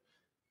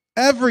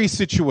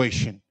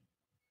situation,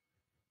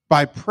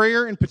 by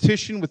prayer and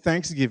petition with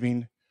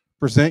thanksgiving,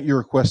 present your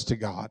request to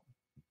God.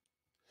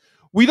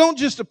 We don't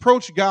just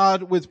approach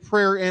God with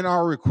prayer and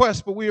our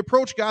request, but we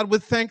approach God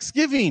with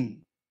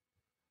thanksgiving.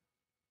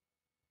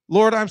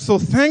 Lord, I'm so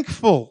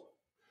thankful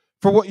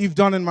for what you've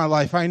done in my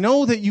life. I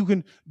know that you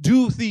can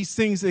do these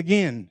things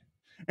again.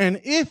 And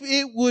if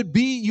it would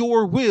be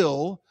your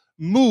will,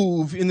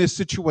 move in this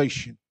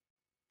situation.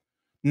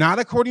 Not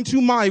according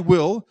to my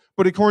will,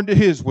 but according to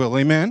his will.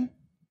 Amen?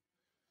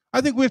 I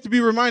think we have to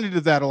be reminded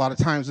of that a lot of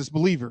times as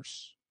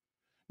believers.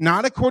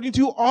 Not according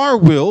to our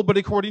will, but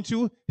according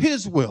to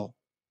his will.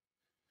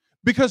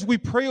 Because we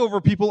pray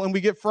over people and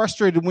we get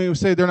frustrated when we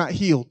say they're not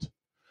healed.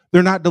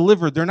 They're not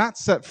delivered. They're not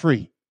set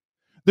free.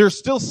 They're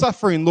still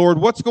suffering. Lord,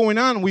 what's going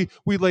on? We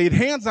laid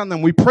hands on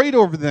them. We prayed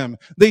over them.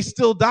 They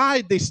still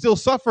died. They still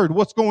suffered.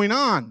 What's going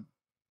on?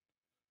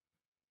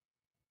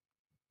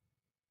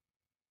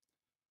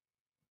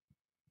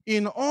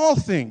 In all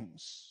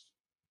things,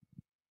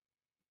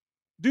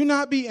 do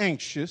not be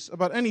anxious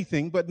about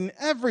anything, but in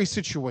every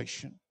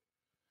situation,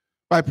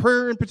 by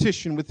prayer and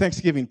petition with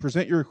thanksgiving,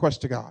 present your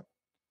request to God.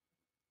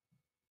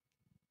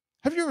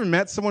 Have you ever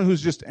met someone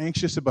who's just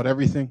anxious about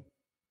everything?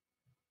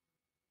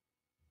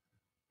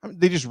 I mean,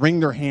 they just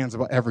wring their hands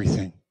about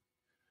everything.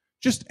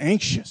 Just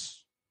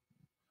anxious.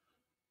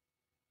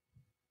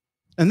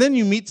 And then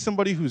you meet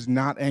somebody who's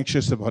not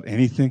anxious about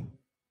anything.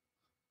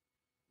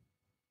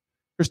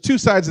 There's two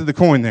sides of the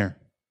coin there.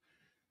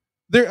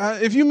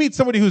 If you meet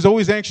somebody who's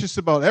always anxious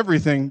about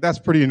everything, that's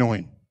pretty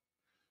annoying,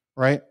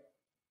 right?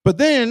 But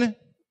then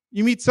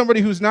you meet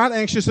somebody who's not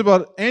anxious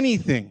about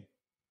anything,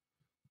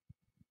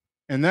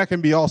 and that can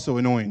be also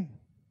annoying.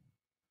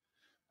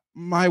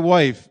 My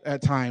wife,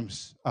 at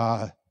times,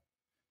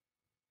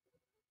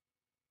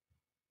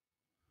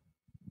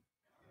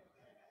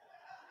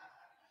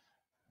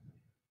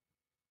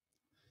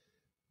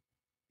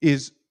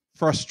 is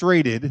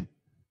frustrated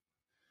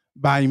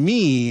by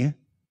me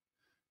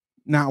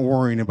not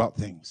worrying about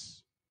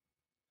things.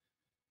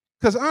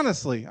 Because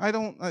honestly,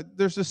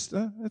 there's this,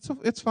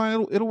 it's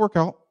fine, it'll work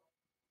out.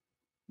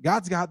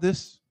 God's got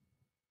this.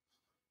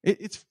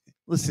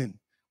 Listen,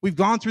 we've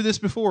gone through this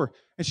before.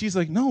 And she's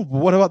like, no, but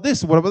what about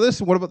this? What about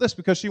this? What about this?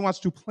 Because she wants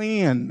to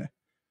plan.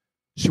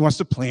 She wants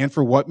to plan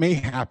for what may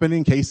happen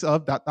in case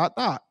of ...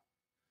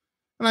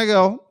 And I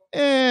go,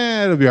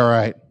 it'll be all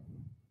right.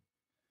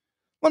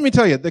 Let me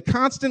tell you, the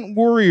constant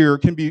worrier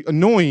can be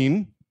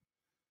annoying,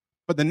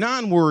 but the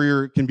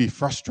non-worrier can be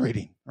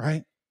frustrating,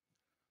 right?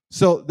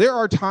 So there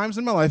are times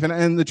in my life,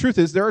 and the truth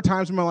is, there are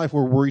times in my life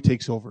where worry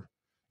takes over.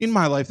 In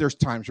my life, there's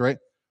times, right?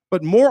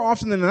 But more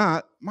often than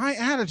not, my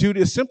attitude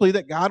is simply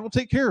that God will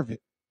take care of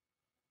it.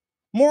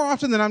 More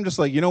often than I'm just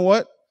like, you know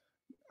what?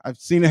 I've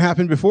seen it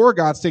happen before.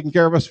 God's taken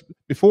care of us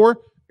before.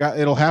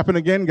 It'll happen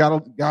again.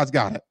 God's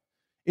got it.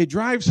 It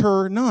drives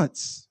her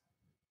nuts.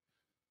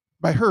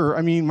 By her,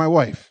 I mean my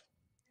wife.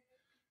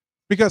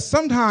 Because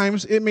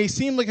sometimes it may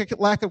seem like a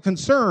lack of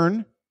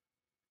concern.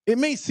 It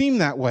may seem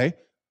that way.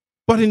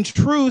 But in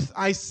truth,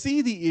 I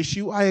see the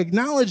issue. I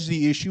acknowledge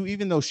the issue,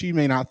 even though she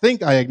may not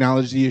think I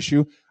acknowledge the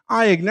issue.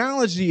 I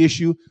acknowledge the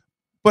issue,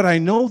 but I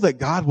know that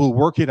God will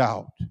work it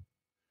out.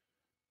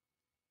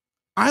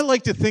 I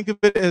like to think of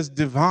it as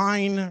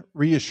divine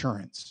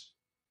reassurance.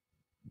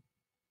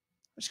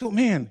 I just go,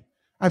 man,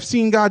 I've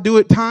seen God do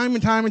it time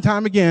and time and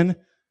time again.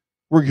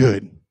 We're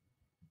good.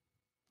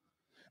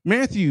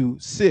 Matthew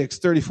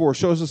 6:34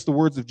 shows us the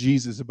words of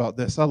Jesus about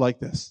this. I like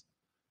this.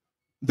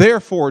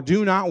 Therefore,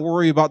 do not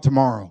worry about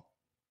tomorrow,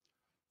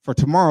 for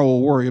tomorrow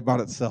will worry about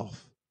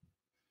itself.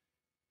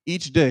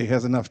 Each day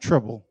has enough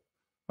trouble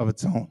of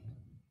its own.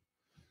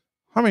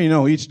 How many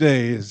know each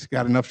day has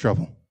got enough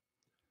trouble?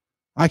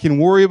 I can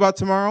worry about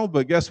tomorrow,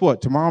 but guess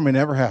what? Tomorrow may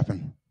never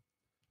happen.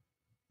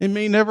 It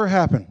may never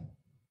happen.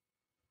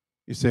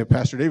 You say,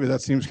 Pastor David,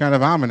 that seems kind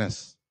of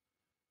ominous.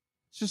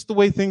 It's just the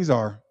way things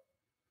are.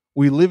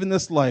 We live in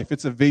this life.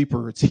 It's a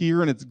vapor. It's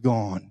here and it's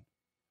gone.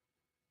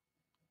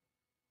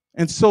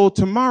 And so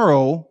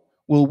tomorrow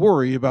will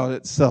worry about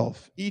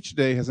itself. Each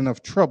day has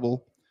enough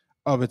trouble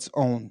of its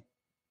own.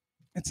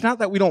 It's not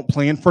that we don't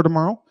plan for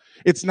tomorrow.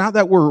 It's not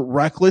that we're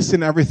reckless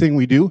in everything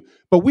we do,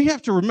 but we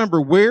have to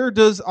remember, where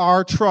does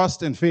our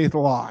trust and faith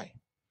lie?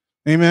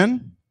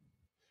 Amen?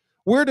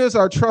 Where does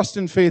our trust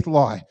and faith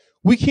lie?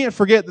 We can't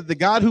forget that the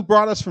God who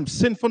brought us from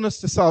sinfulness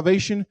to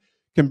salvation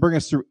can bring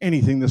us through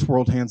anything this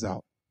world hands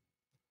out.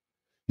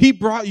 He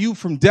brought you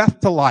from death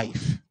to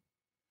life.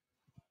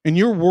 And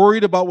you're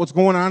worried about what's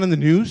going on in the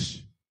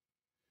news?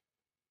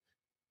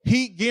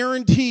 He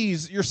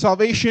guarantees your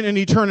salvation in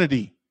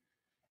eternity.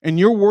 And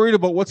you're worried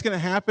about what's going to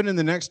happen in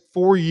the next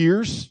 4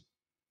 years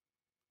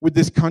with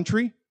this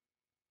country?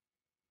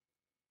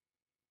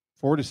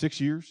 4 to 6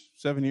 years,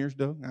 7 years,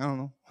 Doug? I don't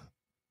know.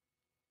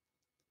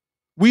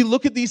 We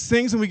look at these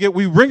things and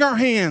we wring our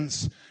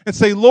hands and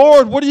say,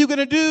 Lord, what are you going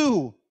to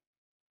do?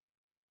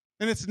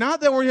 And it's not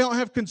that we don't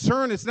have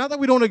concern. It's not that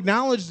we don't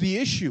acknowledge the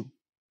issue.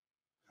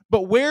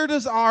 But where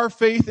does our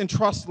faith and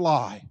trust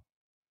lie?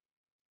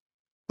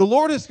 The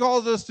Lord has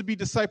called us to be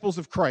disciples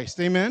of Christ.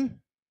 Amen?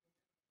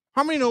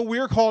 How many know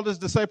we're called as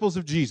disciples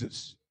of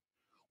Jesus?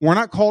 We're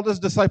not called as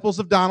disciples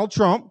of Donald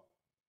Trump.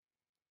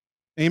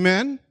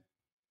 Amen?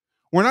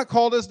 We're not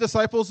called as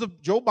disciples of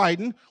Joe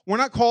Biden. We're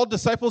not called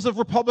disciples of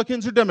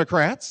Republicans or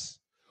Democrats.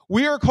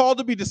 We are called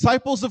to be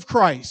disciples of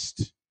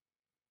Christ.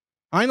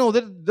 I know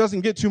that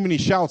doesn't get too many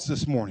shouts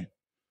this morning.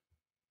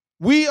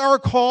 We are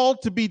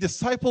called to be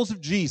disciples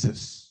of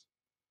Jesus.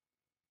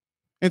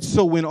 And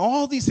so when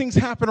all these things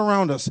happen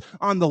around us,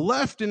 on the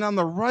left and on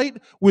the right,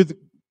 with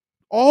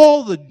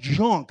all the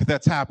junk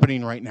that's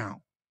happening right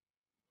now,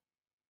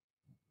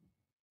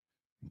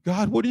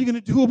 God, what are you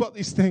going to do about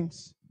these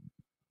things?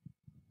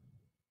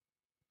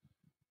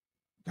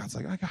 God's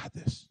like, I got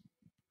this.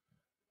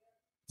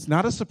 It's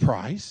not a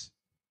surprise.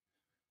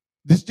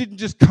 This didn't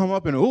just come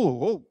up and,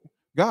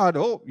 God,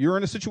 you're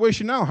in a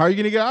situation now. How are you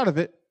going to get out of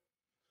it?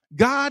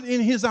 God,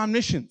 in his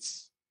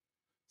omniscience,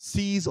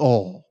 sees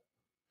all,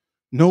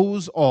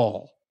 knows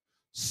all,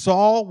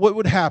 saw what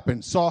would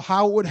happen, saw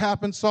how it would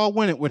happen, saw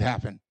when it would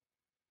happen.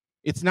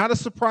 It's not a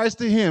surprise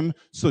to him,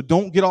 so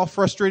don't get all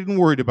frustrated and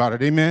worried about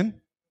it. Amen?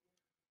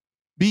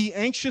 Be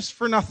anxious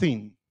for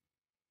nothing,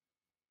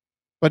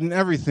 but in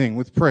everything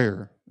with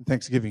prayer and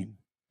thanksgiving,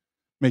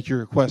 make your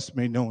requests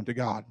made known to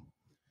God.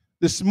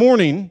 This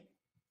morning,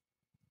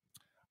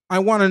 I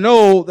want to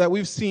know that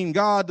we've seen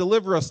God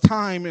deliver us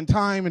time and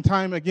time and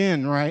time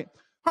again, right?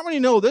 How many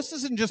know this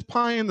isn't just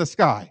pie in the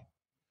sky?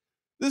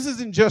 This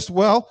isn't just,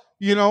 I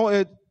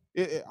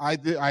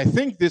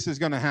think this is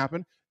going to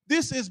happen.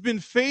 This has been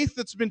faith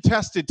that's been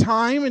tested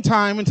time and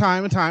time and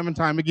time and time and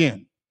time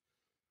again.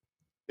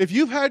 If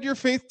you've had your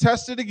faith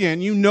tested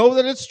again, you know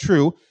that it's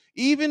true.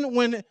 Even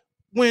when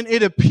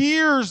it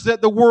appears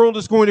that the world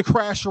is going to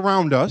crash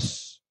around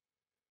us,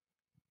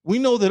 we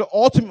know that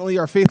ultimately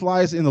our faith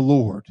lies in the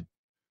Lord.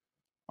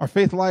 Our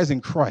faith lies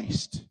in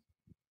Christ.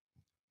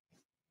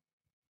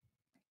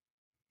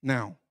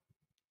 Now,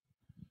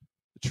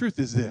 the truth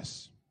is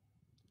this.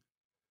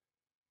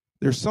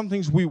 There's some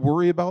things we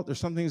worry about. There's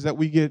some things that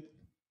we get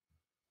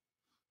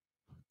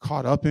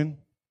caught up in.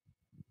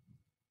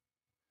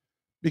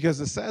 Because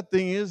the sad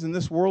thing is, in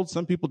this world,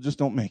 some people just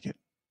don't make it.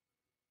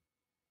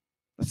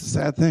 That's a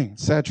sad thing,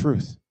 sad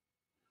truth.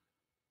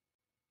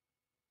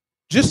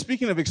 Just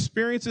speaking of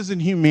experiences in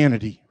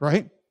humanity,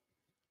 right?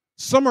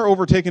 Some are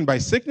overtaken by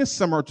sickness,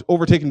 some are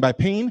overtaken by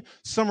pain,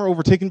 some are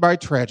overtaken by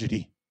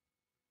tragedy.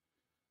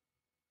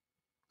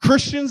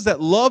 Christians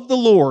that love the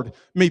Lord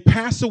may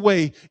pass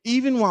away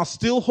even while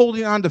still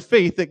holding on to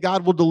faith that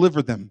God will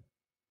deliver them.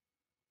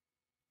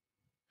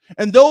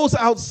 And those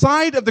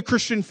outside of the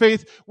Christian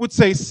faith would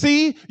say,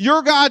 see,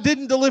 your God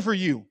didn't deliver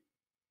you.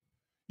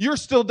 You're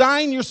still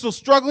dying, you're still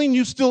struggling,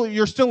 you're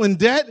still in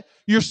debt,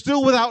 you're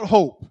still without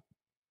hope.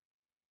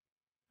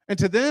 And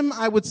to them,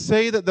 I would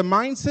say that the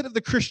mindset of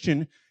the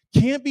Christian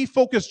can't be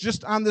focused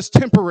just on this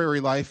temporary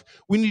life.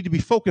 We need to be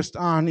focused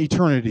on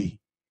eternity.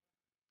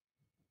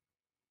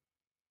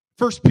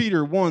 1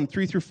 Peter 1,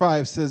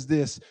 3-5 says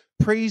this,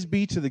 praise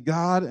be to the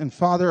God and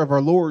Father of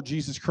our Lord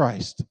Jesus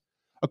Christ.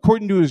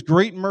 According to his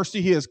great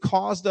mercy, he has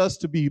caused us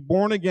to be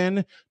born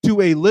again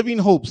to a living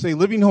hope, say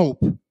living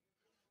hope,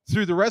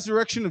 through the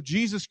resurrection of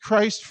Jesus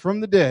Christ from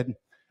the dead,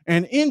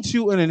 and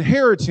into an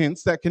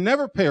inheritance that can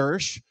never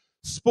perish,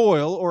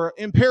 spoil, or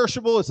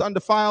imperishable, it's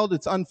undefiled,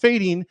 it's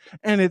unfading,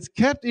 and it's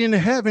kept in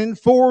heaven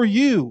for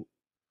you.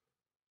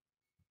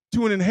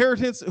 To an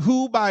inheritance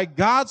who by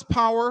God's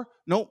power,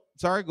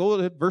 go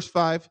ahead, verse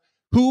 5,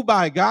 who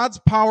by God's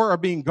power are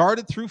being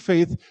guarded through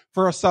faith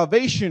for a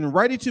salvation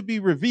ready to be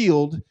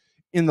revealed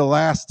in the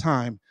last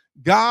time.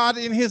 God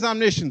in his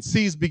omniscience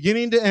sees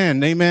beginning to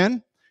end,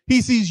 amen?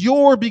 He sees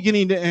your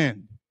beginning to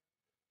end.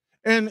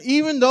 And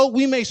even though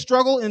we may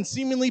struggle and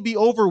seemingly be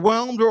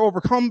overwhelmed or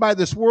overcome by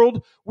this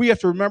world, we have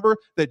to remember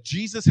that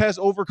Jesus has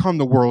overcome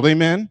the world,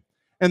 amen?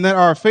 And that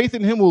our faith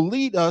in him will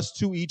lead us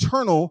to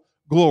eternal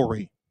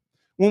glory.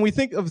 When we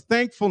think of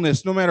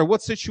thankfulness, no matter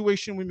what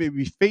situation we may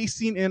be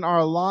facing in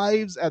our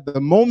lives at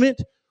the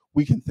moment,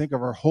 we can think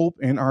of our hope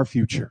and our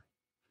future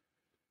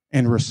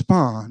and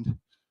respond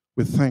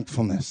with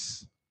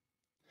thankfulness.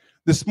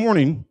 This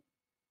morning,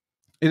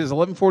 it is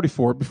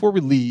 11:44. Before we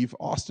leave,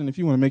 Austin, if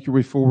you want to make your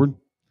way forward,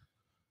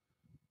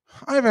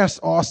 I've asked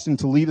Austin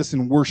to lead us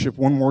in worship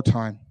one more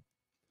time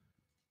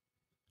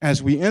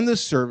as we end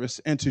this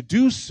service, and to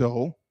do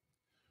so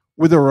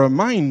with a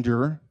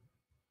reminder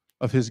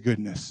of his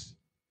goodness.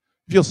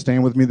 If you'll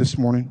stand with me this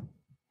morning.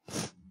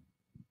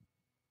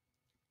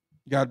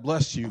 God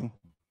bless you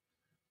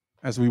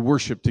as we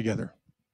worship together.